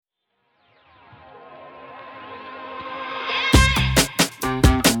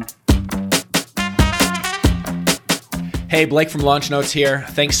Hey, Blake from Launch Notes here.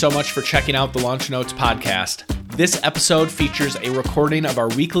 Thanks so much for checking out the Launch Notes podcast. This episode features a recording of our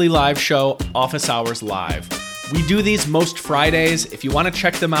weekly live show, Office Hours Live. We do these most Fridays. If you want to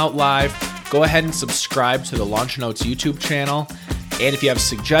check them out live, go ahead and subscribe to the Launch Notes YouTube channel. And if you have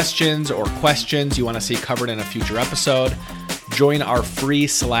suggestions or questions you want to see covered in a future episode, join our free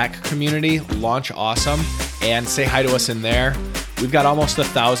Slack community, Launch Awesome, and say hi to us in there. We've got almost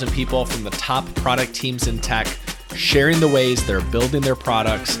 1,000 people from the top product teams in tech sharing the ways they're building their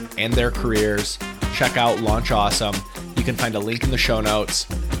products and their careers. Check out Launch Awesome. You can find a link in the show notes.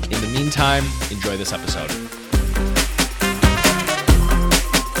 In the meantime, enjoy this episode.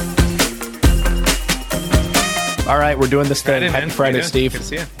 All right, we're doing this thing. Happy Friday, Steve. Good to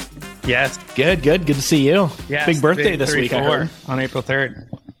see you. Yes. Good to see you. Yes, big birthday this week, I heard. On April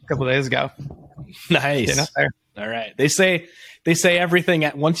 3rd, a couple of days ago. Nice. Getting up there. All right. They say everything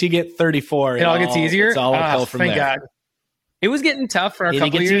once you get 34, it all gets easier. It's all uphill from thank there. God. It was getting tough for a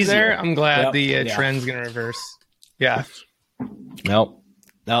couple of years there. I'm glad the trend's going to reverse. Yeah. Nope.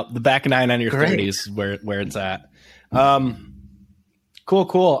 The back nine on your 30s where it's at.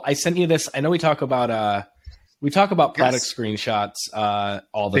 Cool. I sent you this. I know we talk about product screenshots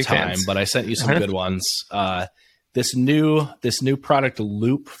all the Big time, fans. but I sent you some good ones. This new product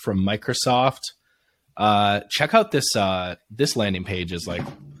Loop from Microsoft. Check out this landing page is like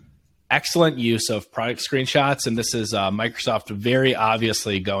excellent use of product screenshots, and this is Microsoft very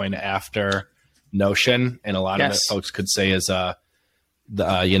obviously going after Notion, and a lot of it folks could say is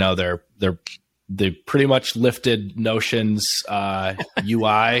they pretty much lifted Notion's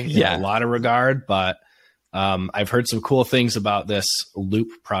UI in a lot of regard, but I've heard some cool things about this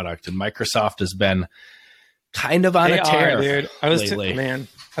Loop product, and Microsoft has been kind of on a tear, dude. lately.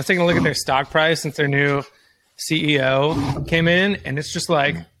 I was taking a look at their stock price since their new CEO came in, and it's just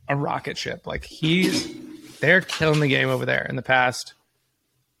like a rocket ship. Like they're killing the game over there in the past.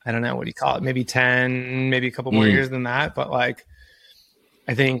 I don't know, what do you call it? Maybe 10, maybe a couple more years than that. But like,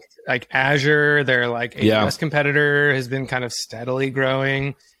 I think like Azure, their like AWS competitor, has been kind of steadily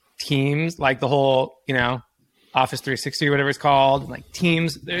growing. Teams, like the whole, Office 360 or whatever it's called, like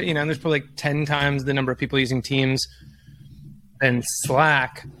Teams, there's probably like 10 times the number of people using Teams than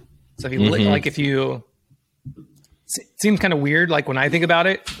Slack. So if you it seems kind of weird. Like when I think about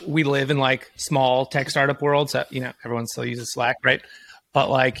it, we live in like small tech startup world. So, everyone still uses Slack, right? But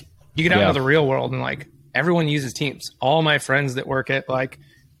like you get out into the real world and like everyone uses Teams. All my friends that work at like,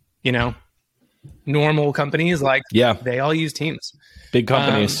 normal companies, like they all use Teams. Big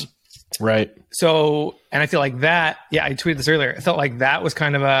companies. Right. So, and I feel like that, I tweeted this earlier. I felt like that was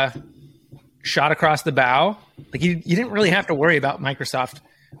kind of a shot across the bow. Like you didn't really have to worry about Microsoft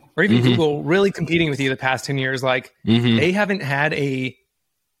or even Google really competing with you the past 10 years. Like they haven't had a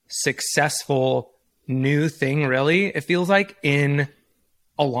successful new thing really, it feels like, in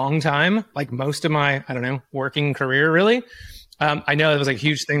a long time. Like most of my, working career really. I know it was like a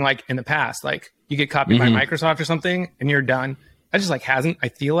huge thing like in the past, like you get copied by Microsoft or something and you're done. That just like hasn't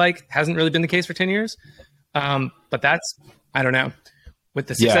really been the case for 10 years. But that's, I don't know, with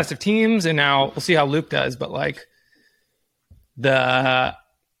the success of Teams, and now we'll see how Loop does, but like I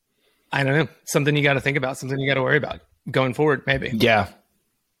don't know, something you got to think about, something you got to worry about going forward, maybe. Yeah.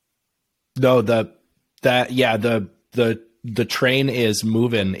 No, the train is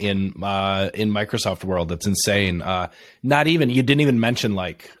moving in Microsoft world. That's insane. You didn't even mention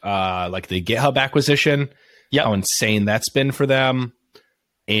like the GitHub acquisition. Yeah, how insane that's been for them,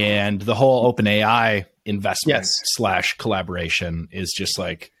 and the whole OpenAI investment / collaboration is just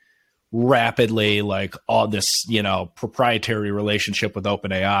like rapidly, like all this proprietary relationship with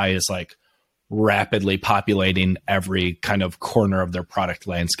OpenAI is like rapidly populating every kind of corner of their product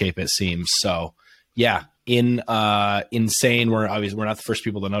landscape, it seems. So insane. We're not the first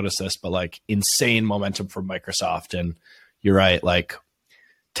people to notice this, but like insane momentum from Microsoft. And you're right, like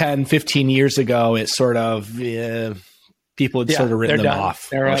 10, 15 years ago, it's sort of people had sort of written them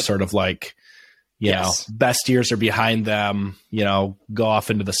off. Or sort of like, best years are behind them, go off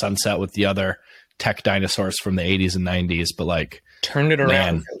into the sunset with the other tech dinosaurs from the 80s and 90s. But like, turned it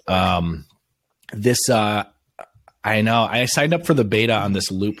around. I know I signed up for the beta on this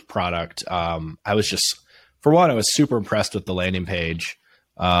Loop product. I was super impressed with the landing page.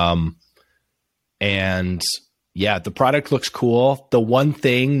 And the product looks cool. The one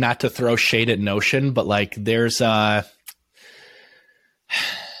thing, not to throw shade at Notion, but like there's I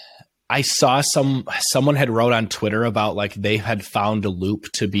saw someone had wrote on Twitter about like they had found a Loop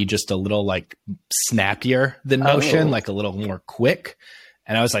to be just a little like snappier than Notion, like a little more quick.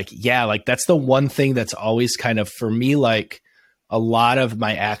 And I was like, like that's the one thing that's always kind of, for me, like a lot of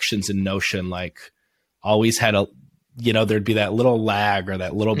my actions in Notion, like always had there'd be that little lag or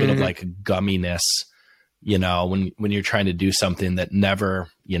that little bit of like gumminess, when you're trying to do something that never,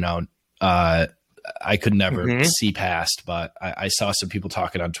 I could never see past. But I saw some people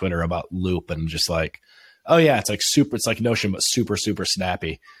talking on Twitter about Loop and just like, oh yeah, it's like Notion, but super, super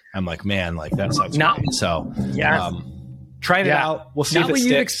snappy. I'm like, man, like that sounds great. So trying it out. We'll see if it sticks. Not what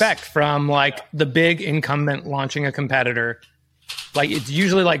you'd expect from like the big incumbent launching a competitor. Like it's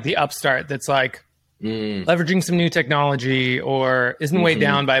usually like the upstart that's like leveraging some new technology or isn't weighed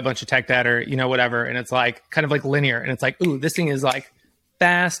down by a bunch of tech debt or, whatever. And it's like kind of like linear. And it's like, ooh, this thing is like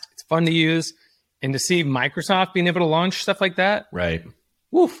fast. It's fun to use. And to see Microsoft being able to launch stuff like that. Right.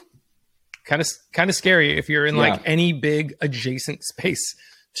 Woof. Kind of scary if you're in like any big adjacent space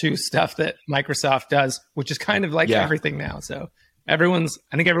to stuff that Microsoft does, which is kind of like everything now. So I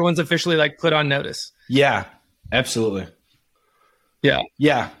think everyone's officially like put on notice. Yeah, absolutely.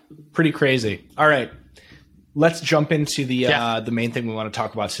 Yeah. Pretty crazy. All right. Let's jump into the main thing we want to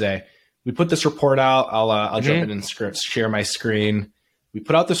talk about today. We put this report out. I'll jump in and share my screen. We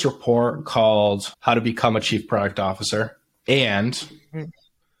put out this report called How to Become a Chief Product Officer. And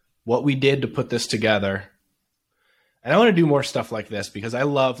what we did to put this together, and I want to do more stuff like this because I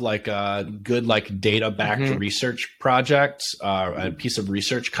love like a good like data-backed research project, a piece of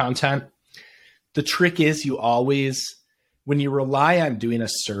research content. The trick is you always, when you rely on doing a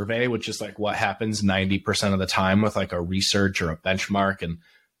survey, which is like what happens 90% of the time with like a research or a benchmark, and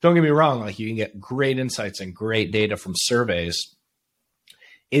don't get me wrong, like you can get great insights and great data from surveys.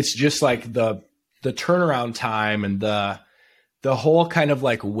 It's just like the turnaround time and the whole kind of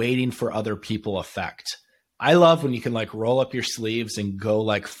like waiting for other people effect. I love when you can like roll up your sleeves and go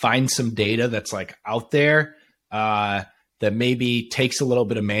like find some data that's like out there that maybe takes a little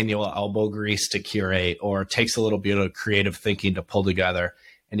bit of manual elbow grease to curate or takes a little bit of creative thinking to pull together.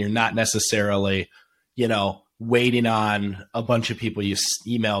 And you're not necessarily, waiting on a bunch of people you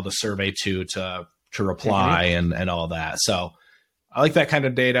email the survey to reply and all that. So I like that kind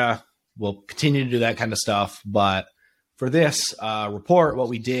of data. We'll continue to do that kind of stuff. But for this report, what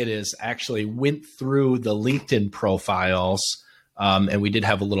we did is actually went through the LinkedIn profiles, and we did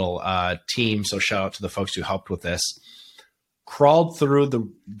have a little team, so shout out to the folks who helped with this, crawled through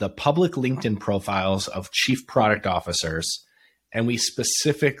the public LinkedIn profiles of chief product officers, and we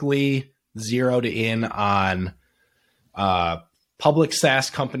specifically zeroed in on public SaaS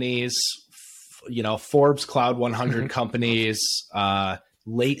companies, Forbes Cloud 100 companies,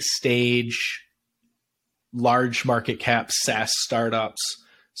 late stage, large market cap SaaS startups.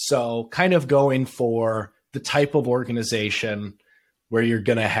 So kind of going for the type of organization where you're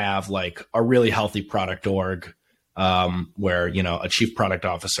going to have like a really healthy product org, where, a chief product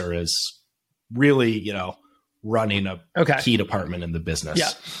officer is really, running a key department in the business.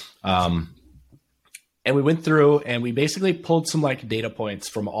 Yeah. And we went through and we basically pulled some like data points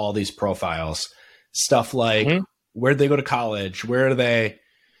from all these profiles, stuff like where'd they go to college? Where are they?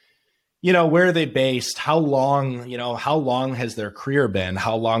 Where are they based? How long has their career been?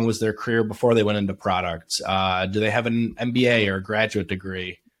 How long was their career before they went into product? Do they have an MBA or a graduate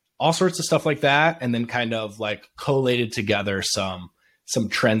degree? All sorts of stuff like that. And then kind of like collated together some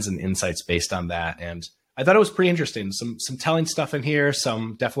trends and insights based on that. And I thought it was pretty interesting. Some telling stuff in here,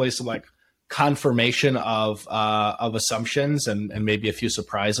 definitely some like confirmation of assumptions and maybe a few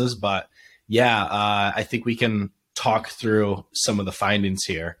surprises. But I think we can talk through some of the findings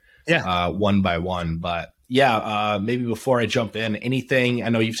here. One by one. But maybe before I jump in, anything, I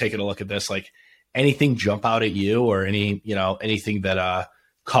know you've taken a look at this, like anything jump out at you or anything that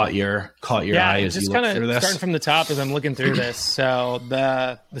caught your eye as you look through this? Starting from the top as I'm looking through this. So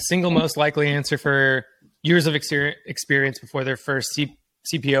the single most likely answer for years of experience before their first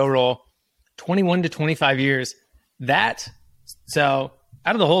CPO role, 21 to 25 years. So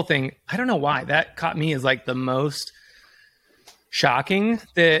out of the whole thing, I don't know why that caught me as like the most shocking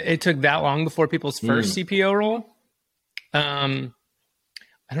that it took that long before people's first CPO role. I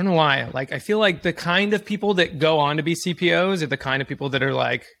don't know why. Like, I feel like the kind of people that go on to be CPOs are the kind of people that are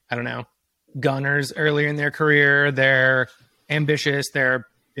like, I don't know, gunners earlier in their career. They're ambitious. They're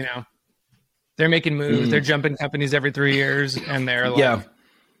making moves. They're jumping companies every 3 years, and they're like,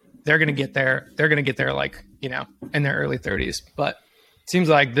 they're going to get there. They're going to get there like, in their early 30s. But it seems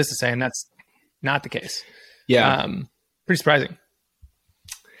like this is saying that's not the case. Yeah. Pretty surprising.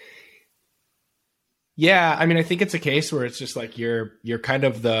 Yeah, I mean, I think it's a case where it's just like you're kind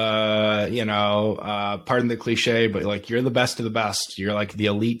of the, pardon the cliche, but like you're the best of the best. You're like the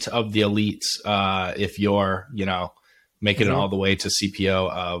elite of the elites if you're, making it all the way to CPO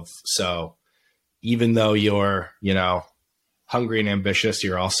of. So even though you're, hungry and ambitious,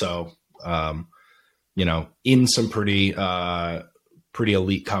 you're also, in some pretty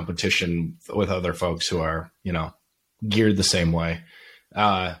elite competition with other folks who are, geared the same way.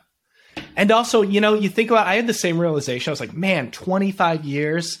 And also, you think about, I had the same realization. I was like, man, 25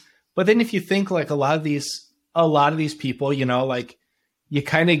 years. But then if you think like a lot of these people, like you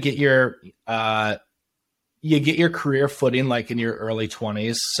kind of get your career footing like in your early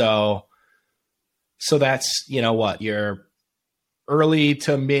 20s. So that's, your early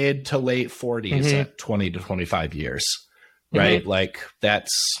to mid to late 40s at 20 to 25 years, right? Like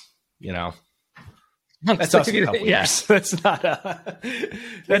that's, that's also a couple years. That's not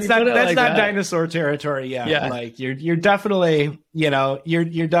dinosaur territory. Yeah. Like you're definitely,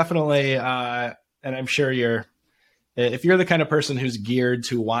 you're definitely, and I'm sure if you're the kind of person who's geared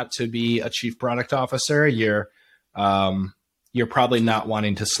to want to be a chief product officer, you're probably not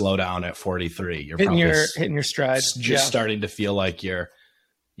wanting to slow down at 43. You're hitting your stride. Just starting to feel like your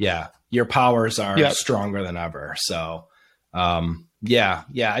powers are stronger than ever. So, I'd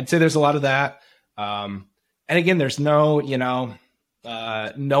say there's a lot of that. And again, there's no one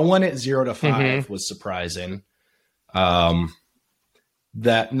at 0 to 5 was surprising.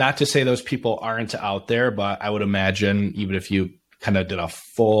 That not to say those people aren't out there, but I would imagine even if you kind of did a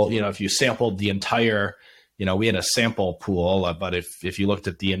full, if you sampled the entire, we had a sample pool, but if you looked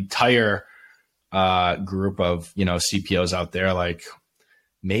at the entire group of, CPOs out there, like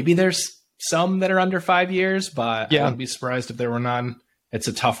maybe there's some that are under 5 years, but I wouldn't be surprised if there were none. It's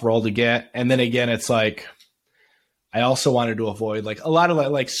a tough role to get. And then again, it's like, I also wanted to avoid like a lot of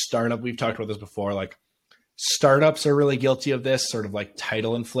like startup. We've talked about this before. Like startups are really guilty of this sort of like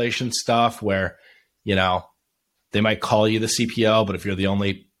title inflation stuff where, they might call you the CPO, but if you're the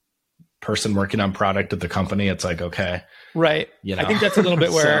only person working on product at the company, it's like, okay. Right. I think that's a little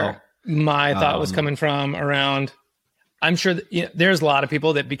bit where my thought was coming from around, I'm sure that, there's a lot of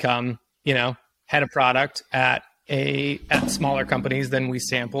people that become, head of product at smaller companies than we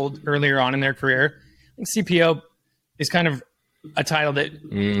sampled earlier on in their career. I think CPO is kind of a title that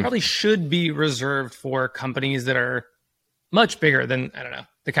probably should be reserved for companies that are much bigger than, I don't know,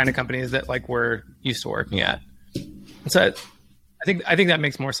 the kind of companies that like we're used to working at. So I think that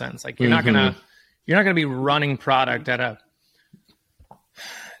makes more sense. Like you're not gonna be running product at a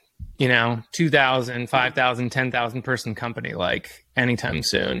 2,000, 5,000, 10,000 person company like anytime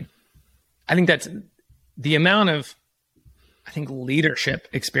soon. I think that's the amount of leadership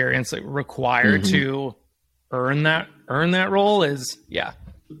experience like required to earn that role is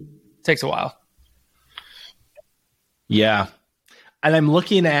takes a while. Yeah. And I'm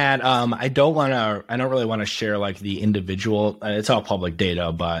looking at, I don't really want to share like the individual, it's all public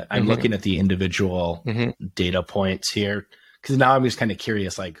data, but I'm looking at the individual data points here. Cause now I'm just kind of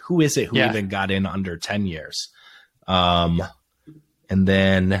curious, like who is it who even got in under 10 years? And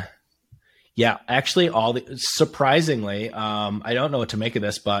then, actually surprisingly, I don't know what to make of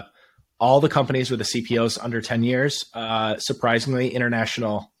this, but all the companies with the CPOs under 10 years, surprisingly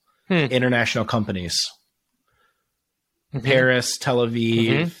international companies. Paris, Tel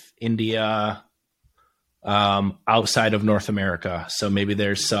Aviv, India, outside of North America. So maybe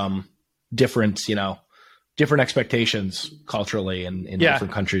there's some different expectations culturally in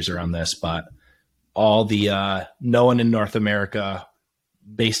different countries around this, but all the, no one in North America,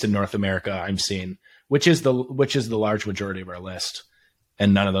 based in North America, I'm seeing, which is the large majority of our list.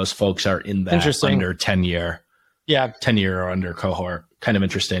 And none of those folks are in that under 10 year or under cohort. Kind of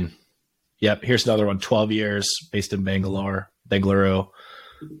interesting. Yep. Here's another one, 12 years based in Bengaluru,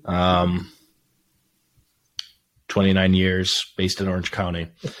 29 years based in Orange County.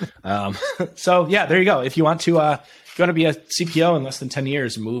 So there you go. If you want to be a CPO in less than 10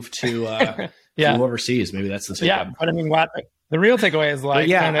 years, move to move overseas. Maybe that's the same. Yeah. But I mean, the real takeaway is like,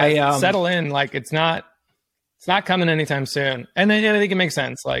 settle in. Like it's not coming anytime soon. And then I think it makes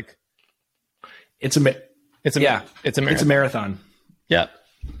sense. Like it's a marathon. Yeah.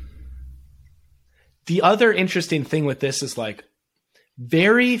 The other interesting thing with this is like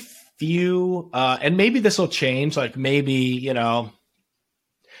very few, and maybe this will change. Like maybe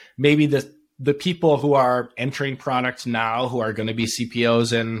the people who are entering products now who are going to be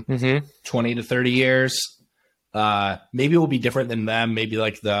CPOs in 20 to 30 years, maybe it will be different than them. Maybe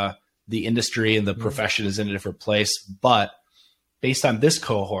like the industry and the profession is in a different place. But based on this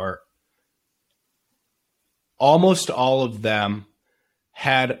cohort, almost all of them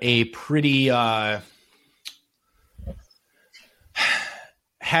had a pretty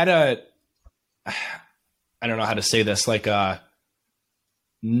I don't know how to say this, like a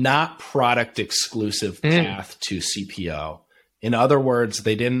not product exclusive path to CPO. In other words,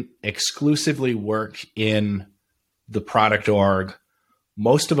 they didn't exclusively work in the product org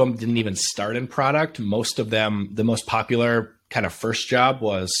Most of them didn't even start in product. Most of them, the most popular kind of first job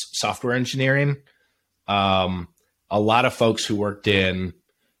was software engineering. A lot of folks who worked in,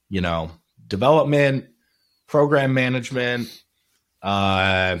 development, program management,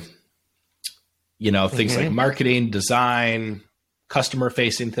 things like marketing, design, customer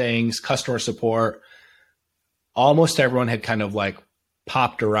facing things, customer support. Almost everyone had kind of like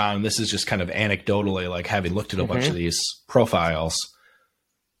popped around. This is just kind of anecdotally, like having looked at a bunch of these profiles.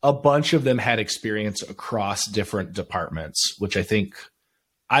 A bunch of them had experience across different departments, which I think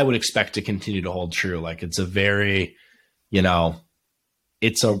I would expect to continue to hold true. Like it's a very,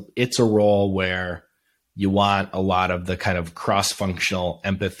 it's a role where you want a lot of the kind of cross-functional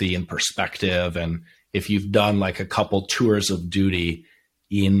empathy and perspective. And if you've done like a couple tours of duty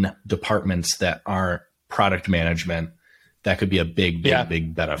in departments that aren't product management, that could be a big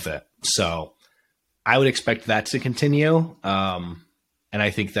benefit. So I would expect that to continue. And I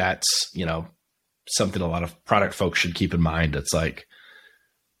think that's, something a lot of product folks should keep in mind. It's like,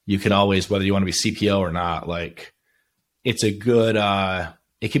 you can always, whether you want to be CPO or not, like it's a good,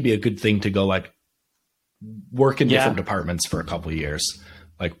 it could be a good thing to go like work in different departments for a couple of years.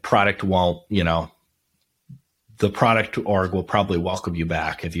 Like product won't, the product org will probably welcome you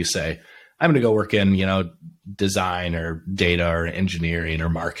back if you say, I'm going to go work in, design or data or engineering or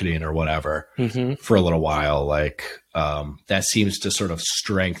marketing or whatever for a little while. Like that seems to sort of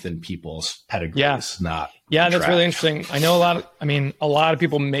strengthen people's pedigrees. That's really interesting. I know a lot of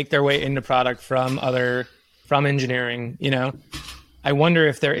people make their way into product from engineering, I wonder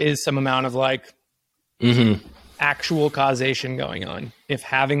if there is some amount of like actual causation going on. If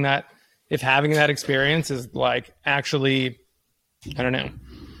having that experience is like actually, I don't know,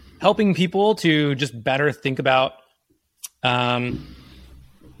 helping people to just better think about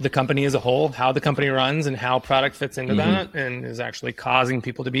the company as a whole, how the company runs and how product fits into that, and is actually causing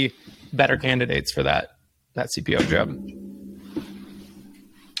people to be better candidates for that CPO job.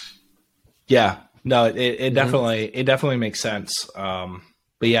 Yeah, no, it definitely makes sense. But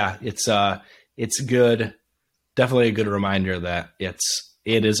yeah, it's good. Definitely a good reminder that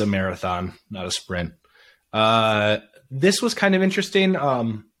it is a marathon, not a sprint. This was kind of interesting.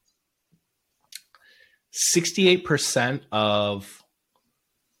 68% of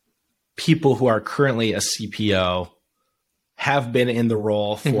people who are currently a CPO have been in the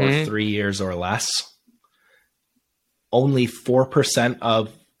role for 3 years or less. Only 4%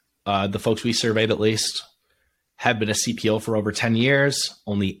 of the folks we surveyed, at least, have been a CPO for over 10 years.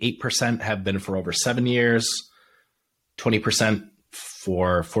 Only 8% have been for over 7 years. 20%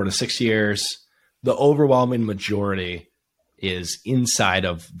 for 4 to 6 years. The overwhelming majority is inside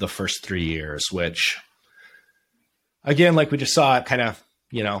of the first 3 years, which, again, like we just saw, it kind of,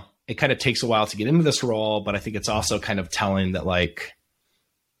 it kind of takes a while to get into this role, but I think it's also kind of telling that like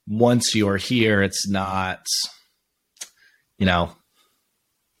once you're here, it's not,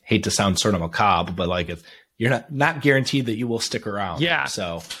 hate to sound sort of macabre, but like if you're not guaranteed that you will stick around. Yeah.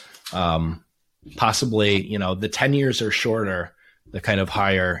 So possibly, the 10 years or shorter, the kind of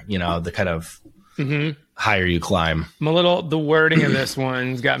higher, the kind of higher you climb. The wording of this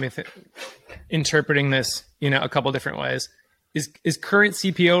one's got me interpreting this, a couple different ways. Is current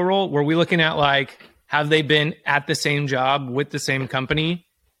CPO role, were we looking at like, have they been at the same job with the same company?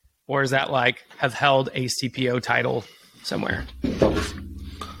 Or is that like have held a CPO title somewhere?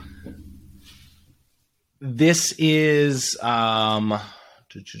 This is,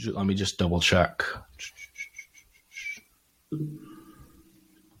 let me just double check.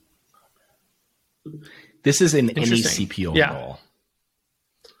 This is in any CPO role.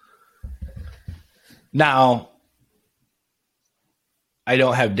 Now, I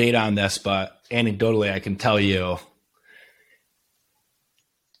don't have data on this, but anecdotally, I can tell you,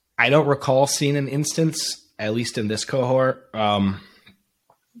 I don't recall seeing an instance, at least in this cohort, an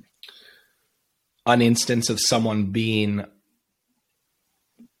instance of someone being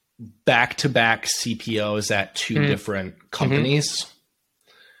back-to-back CPOs at two different companies.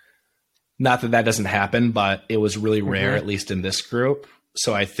 Not that doesn't happen, but it was really rare, at least in this group.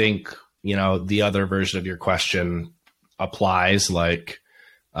 So I think, the other version of your question applies. Like,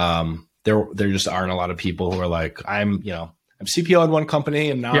 there just aren't a lot of people who are like, I'm CPO at one company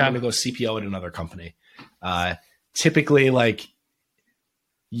and now I'm going to go CPO at another company. Typically, like,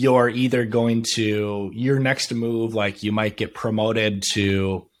 you're either going to your next move, like you might get promoted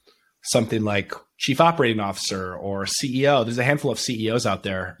to something like chief operating officer or CEO. There's a handful of CEOs out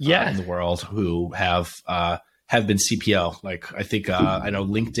there in the world who have been CPO. Like I think I know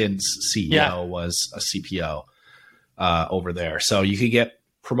LinkedIn's CEO was a CPO over there. So you could get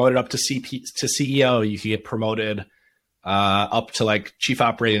promoted up to CEO. You could get promoted up to like chief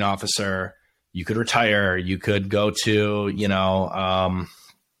operating officer. You could retire. You could go to,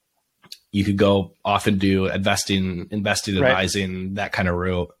 you could go off and do investing, advising, that kind of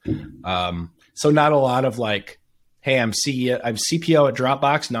route. So not a lot of like, hey, I'm CPO at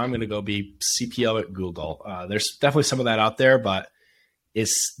Dropbox. Now I'm going to go be CPO at Google. There's definitely some of that out there, but it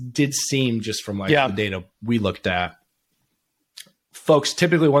did seem, just from like the data we looked at, folks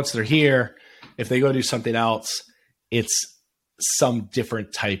typically, once they're here, if they go do something else, it's some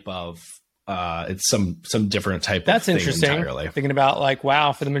different type of some different type That's of thing interesting. entirely. Thinking about like,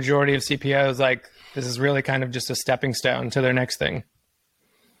 wow, for the majority of CPOs, like this is really kind of just a stepping stone to their next thing.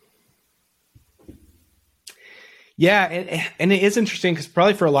 Yeah, and it is interesting because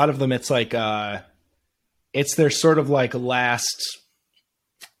probably for a lot of them, it's like it's their sort of like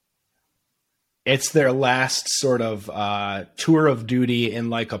it's their last sort of tour of duty in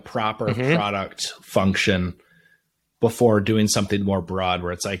like a proper product function before doing something more broad,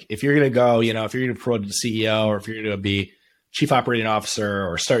 where it's like, if you're going to go, if you're going to promote to CEO, or if you're going to be chief operating officer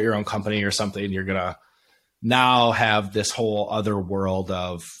or start your own company or something, you're going to now have this whole other world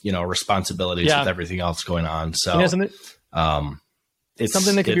of, responsibilities with everything else going on. So it's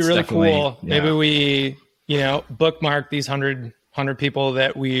something that could be really cool. Yeah. Maybe we, bookmark these 100 people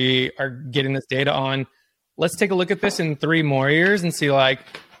that we are getting this data on. Let's take a look at this in 3 more years and see like,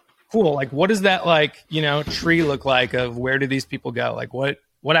 cool. Like, what does that tree look like of where do these people go? Like what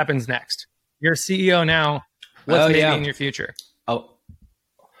happens next? You're a CEO now. What's maybe in your future? Oh,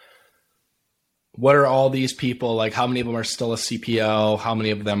 what are all these people like? How many of them are still a CPO? How many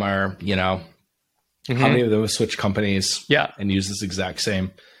of them are, how many of them have switched companies? Yeah. And use this exact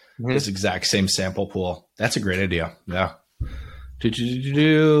same sample pool. That's a great idea. Yeah.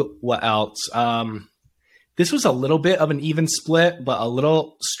 What else? This was a little bit of an even split, but a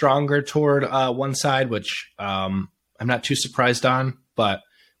little stronger toward one side, which I'm not too surprised on. But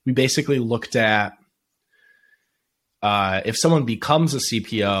we basically looked at if someone becomes a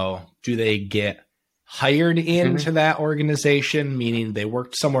CPO, do they get hired into that organization, meaning they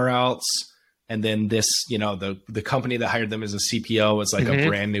worked somewhere else, and then this, the company that hired them as a CPO was like a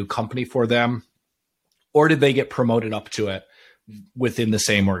brand new company for them, or did they get promoted up to it within the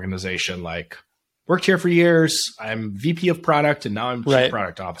same organization? Like, worked here for years, I'm VP of product, and now I'm chief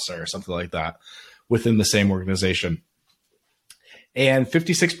product officer or something like that within the same organization. And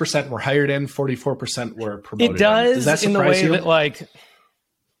 56% were hired in, 44% were promoted. It does, does that in the way you? that like,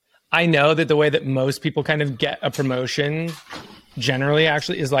 I know that the way that most people kind of get a promotion generally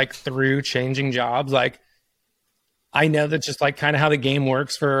actually is like through changing jobs. Like, I know that's just like kind of how the game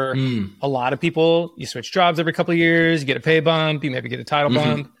works for a lot of people. You switch jobs every couple of years, you get a pay bump, you maybe get a title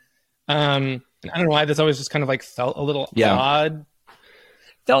bump. I don't know why this always just kind of like felt a little odd.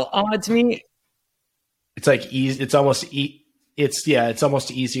 Felt odd to me. It's like easy. It's almost it's almost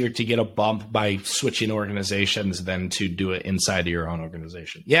easier to get a bump by switching organizations than to do it inside of your own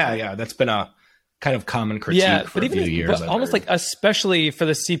organization. Yeah. That's been a kind of common critique for a few years. But almost like, especially for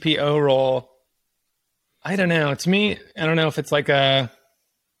the CPO role, I don't know. To me, I don't know if it's like it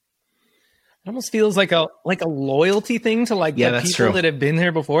almost feels like a loyalty thing to like the people that have been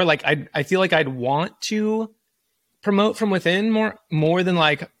there before. Like I feel like I'd want to promote from within more than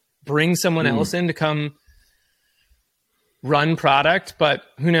like bring someone else in to come run product. But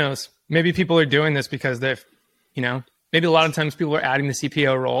who knows? Maybe people are doing this because they've, maybe a lot of times people are adding the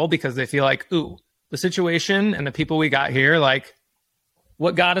CPO role because they feel like, ooh, the situation and the people we got here, like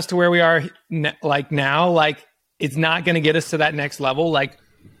what got us to where we are like now, like it's not going to get us to that next level. Like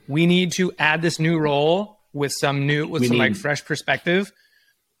we need to add this new role with some like fresh perspective.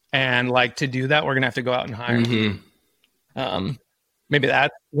 And like to do that, we're going to have to go out and hire. Maybe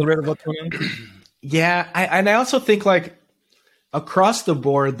that's a little bit of what's going on. Yeah. I also think like across the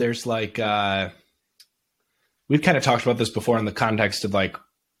board, there's like, we've kind of talked about this before in the context of like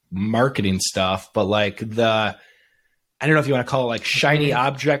marketing stuff, but like I don't know if you want to call it like shiny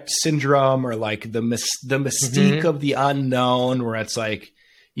object syndrome or like the mystique of the unknown, where it's like,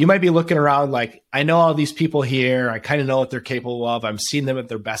 you might be looking around like, I know all these people here. I kind of know what they're capable of. I've seen them at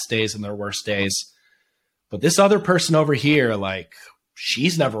their best days and their worst days. But this other person over here, like,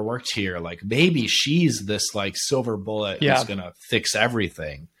 she's never worked here. Like, maybe she's this like silver bullet who's going to fix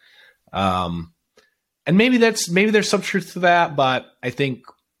everything. And maybe there's some truth to that. But I think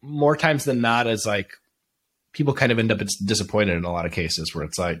more times than not is like, people kind of end up disappointed in a lot of cases where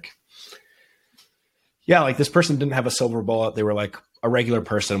it's like, yeah, like this person didn't have a silver bullet. They were like a regular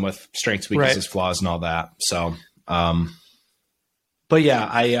person with strengths, weaknesses, flaws, and all that. So, but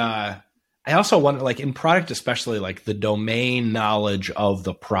yeah, I also wonder, like in product, especially like the domain knowledge of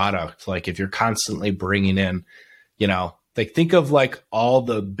the product. Like if you're constantly bringing in, like think of like all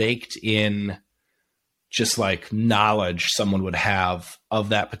the baked in just like knowledge someone would have of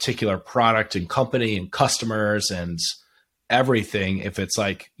that particular product and company and customers and everything. If it's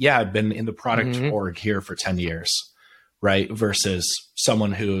like, yeah, I've been in the product org here for 10 years, right? Versus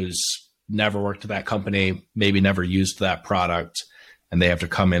someone who's never worked at that company, maybe never used that product, and they have to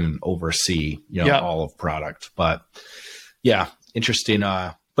come in and oversee, all of product. But yeah, interesting.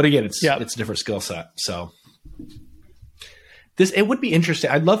 But again, it's a different skill set. So it would be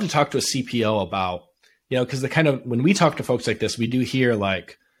interesting. I'd love to talk to a CPO about, because when we talk to folks like this, we do hear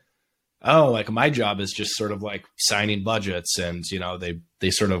like, oh, like my job is just sort of like signing budgets, and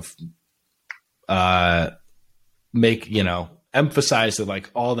they sort of make emphasize that like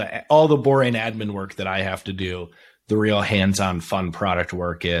all the boring admin work that I have to do. The real hands-on fun product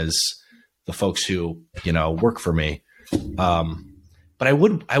work is the folks who work for me. But I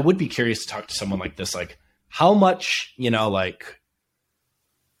would be curious to talk to someone like this, like how much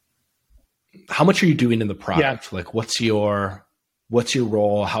how much are you doing in the product? Yeah. Like what's your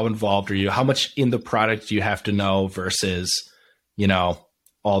role? How involved are you? How much in the product do you have to know versus,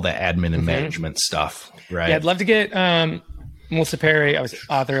 all the admin and management stuff, right? Yeah, I'd love to get Melissa Perry. I was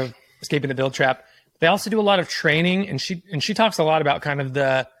author of Escaping the Build Trap. They also do a lot of training, and she talks a lot about kind of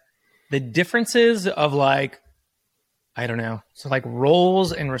the differences of like, I don't know, so like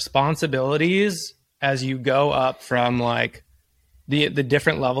roles and responsibilities as you go up from like the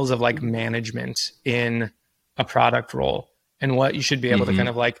different levels of like management in a product role, and what you should be able to kind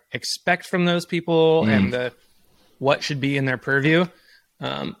of like expect from those people and what should be in their purview.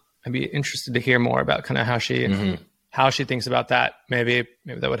 I'd be interested to hear more about kind of how she thinks about that. Maybe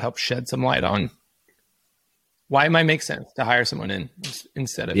that would help shed some light on why it might make sense to hire someone in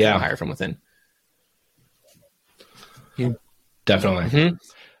instead of hire from within. Definitely.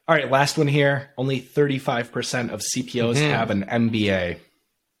 All right, last one here. Only 35% of CPOs have an MBA.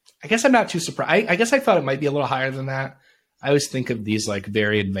 I guess I'm not too surprised. I guess I thought it might be a little higher than that. I always think of these like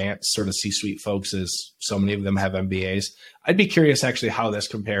very advanced sort of C-suite folks as so many of them have MBAs. I'd be curious actually how this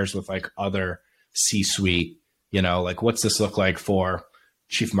compares with like other C-suite, like what's this look like for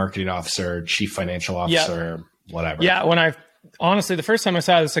chief marketing officer, chief financial officer, whatever. Yeah, honestly, the first time I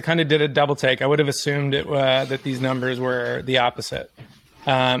saw this, I kind of did a double take. I would have assumed that these numbers were the opposite.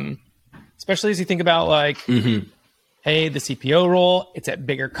 Especially as you think about like, hey, the CPO role, it's at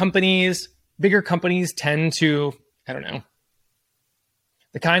bigger companies. Bigger companies tend to, I don't know,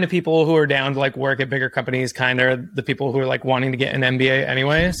 the kind of people who are down to like work at bigger companies kind of the people who are like wanting to get an MBA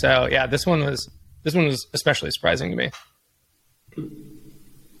anyway. So yeah, this one was especially surprising to me.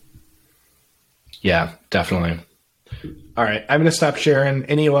 Yeah, definitely. All right, I'm going to stop sharing.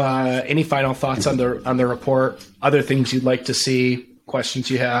 Any final thoughts on the report? Other things you'd like to see? Questions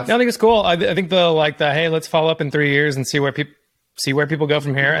you have? No, I think it's cool. I think hey, let's follow up in 3 years and see where people go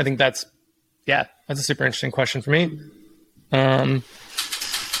from here. I think that's a super interesting question for me. I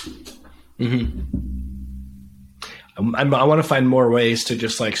want to find more ways to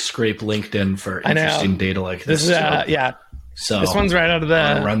just like scrape LinkedIn for interesting data like this. So this one's right out of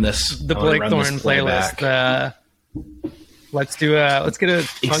the Blake Thorne playlist. Let's get a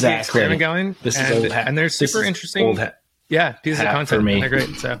funky experiment going. This is old hat. And they're super interesting. Old hat. Yeah, pieces of content. For me. They're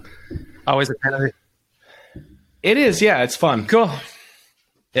great. So always a fan of it. It is. Yeah, it's fun. Cool.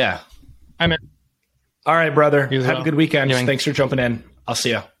 Yeah. I'm in. All right, brother. Have a good weekend. Thanks for jumping in. I'll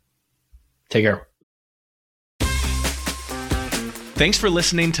see you. Take care. Thanks for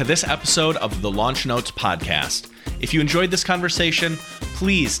listening to this episode of the Launch Notes podcast. If you enjoyed this conversation,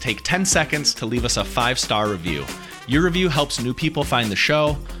 please take 10 seconds to leave us a 5-star review. Your review helps new people find the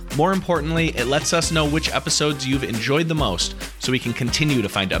show. More importantly, it lets us know which episodes you've enjoyed the most so we can continue to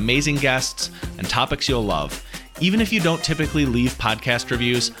find amazing guests and topics you'll love. Even if you don't typically leave podcast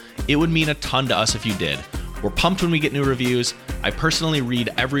reviews, it would mean a ton to us if you did. We're pumped when we get new reviews. I personally read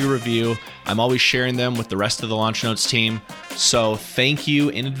every review. I'm always sharing them with the rest of the Launch Notes team. So thank you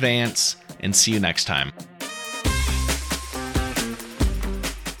in advance, and see you next time.